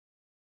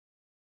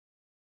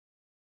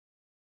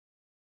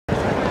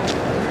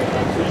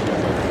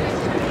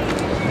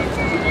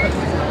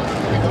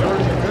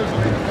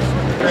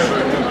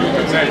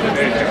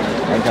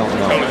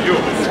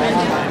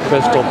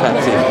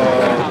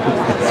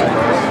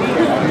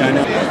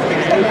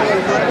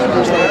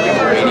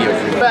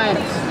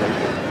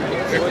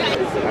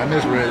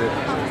misread it.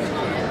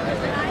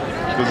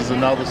 Because it's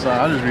another sign.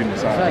 I'm just reading the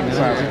sign.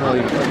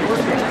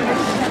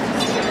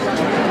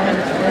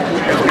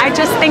 I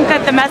just think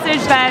that the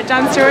message that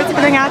Jon Stewart's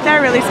putting out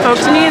there really spoke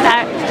to me,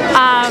 that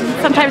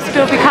sometimes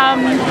people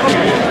become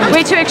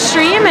way too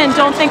extreme and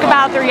don't think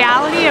about the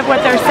reality of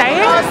what they're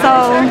saying,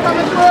 so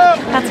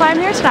that's why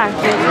I'm here today.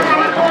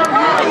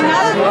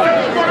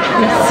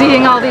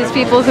 Seeing all these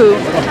people who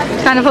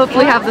kind of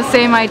hopefully have the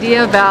same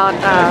idea about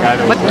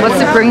what's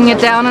it, bringing it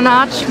down a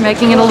notch,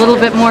 making it a little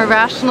bit more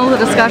rational, the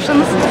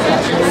discussions.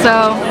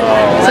 So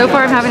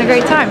far I'm having a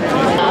great time.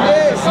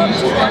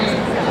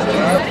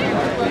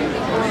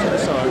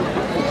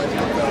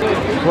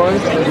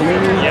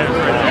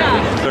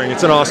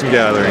 It's an awesome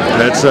gathering.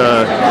 That's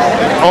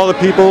all the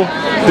people,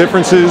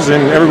 differences,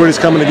 and everybody's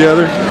coming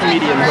together.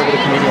 Whoever the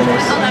comedian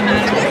is.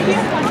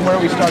 Where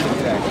are we starting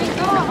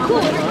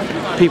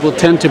today? People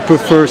tend to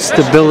prefer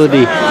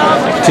stability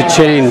to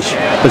change,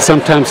 but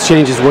sometimes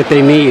change is what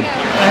they need.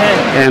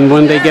 And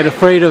when they get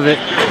afraid of it,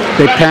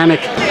 they panic.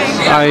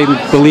 I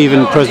believe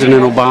in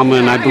President Obama,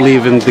 and I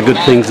believe in the good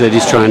things that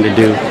he's trying to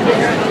do.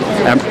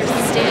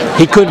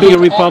 He could be a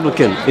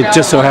Republican. It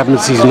just so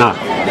happens he's not.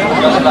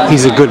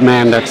 He's a good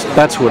man.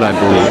 That's what I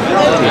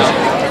believe.